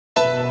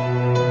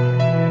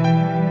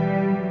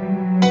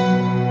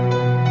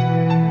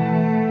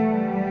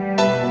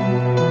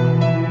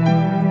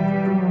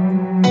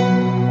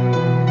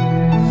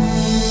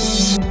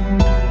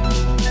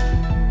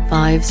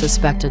5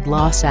 suspected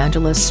Los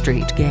Angeles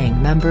street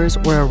gang members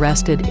were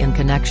arrested in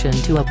connection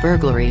to a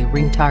burglary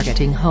ring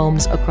targeting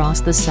homes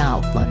across the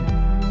Southland.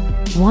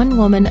 1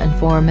 woman and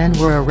 4 men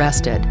were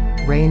arrested,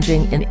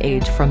 ranging in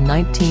age from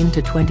 19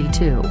 to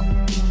 22.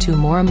 2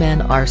 more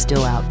men are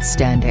still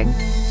outstanding.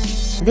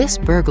 This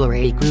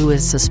burglary crew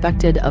is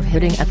suspected of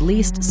hitting at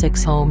least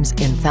 6 homes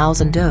in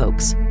Thousand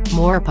Oaks,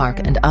 Moorpark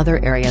and other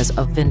areas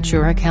of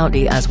Ventura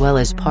County as well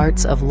as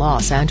parts of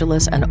Los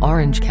Angeles and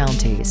Orange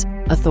counties,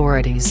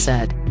 authorities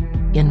said.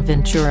 In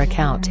Ventura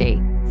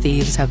County,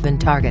 thieves have been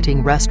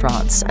targeting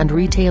restaurants and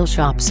retail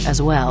shops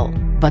as well,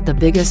 but the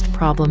biggest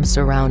problem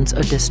surrounds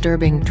a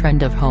disturbing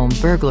trend of home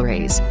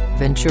burglaries,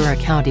 Ventura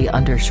County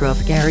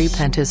Undersheriff Gary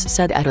Pentis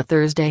said at a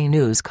Thursday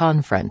news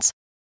conference.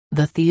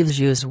 The thieves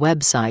use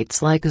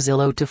websites like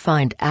Zillow to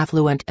find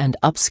affluent and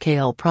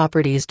upscale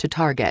properties to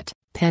target,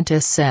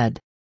 Pentis said.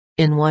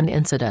 In one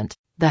incident,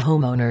 the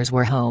homeowners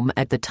were home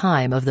at the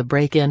time of the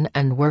break-in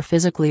and were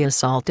physically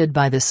assaulted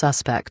by the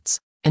suspects,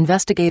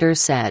 investigators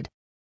said.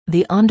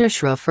 The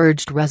undersheriff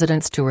urged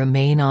residents to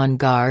remain on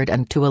guard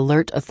and to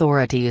alert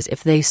authorities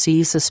if they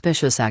see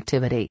suspicious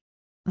activity.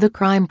 The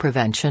crime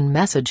prevention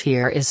message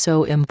here is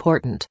so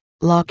important: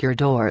 lock your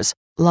doors,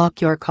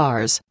 lock your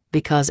cars,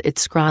 because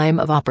it's crime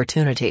of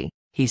opportunity,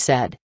 he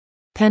said.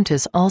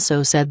 Pentis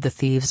also said the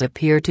thieves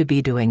appear to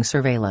be doing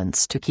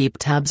surveillance to keep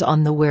tabs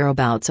on the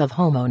whereabouts of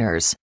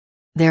homeowners.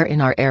 They're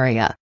in our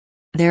area.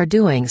 They're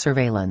doing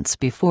surveillance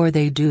before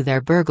they do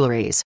their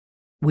burglaries.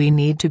 We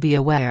need to be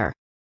aware.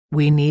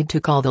 We need to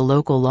call the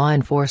local law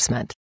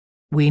enforcement.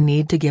 We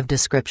need to give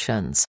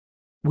descriptions.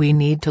 We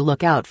need to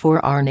look out for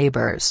our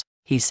neighbors,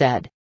 he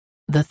said.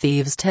 The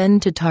thieves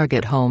tend to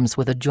target homes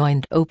with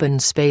adjoined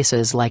open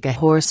spaces like a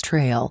horse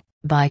trail,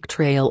 bike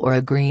trail or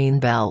a green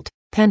belt,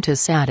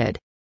 Pentis added.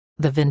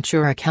 The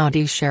Ventura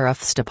County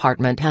Sheriff's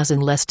Department has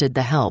enlisted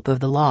the help of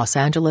the Los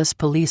Angeles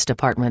Police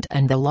Department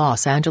and the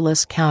Los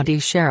Angeles County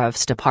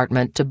Sheriff's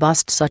Department to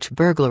bust such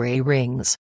burglary rings.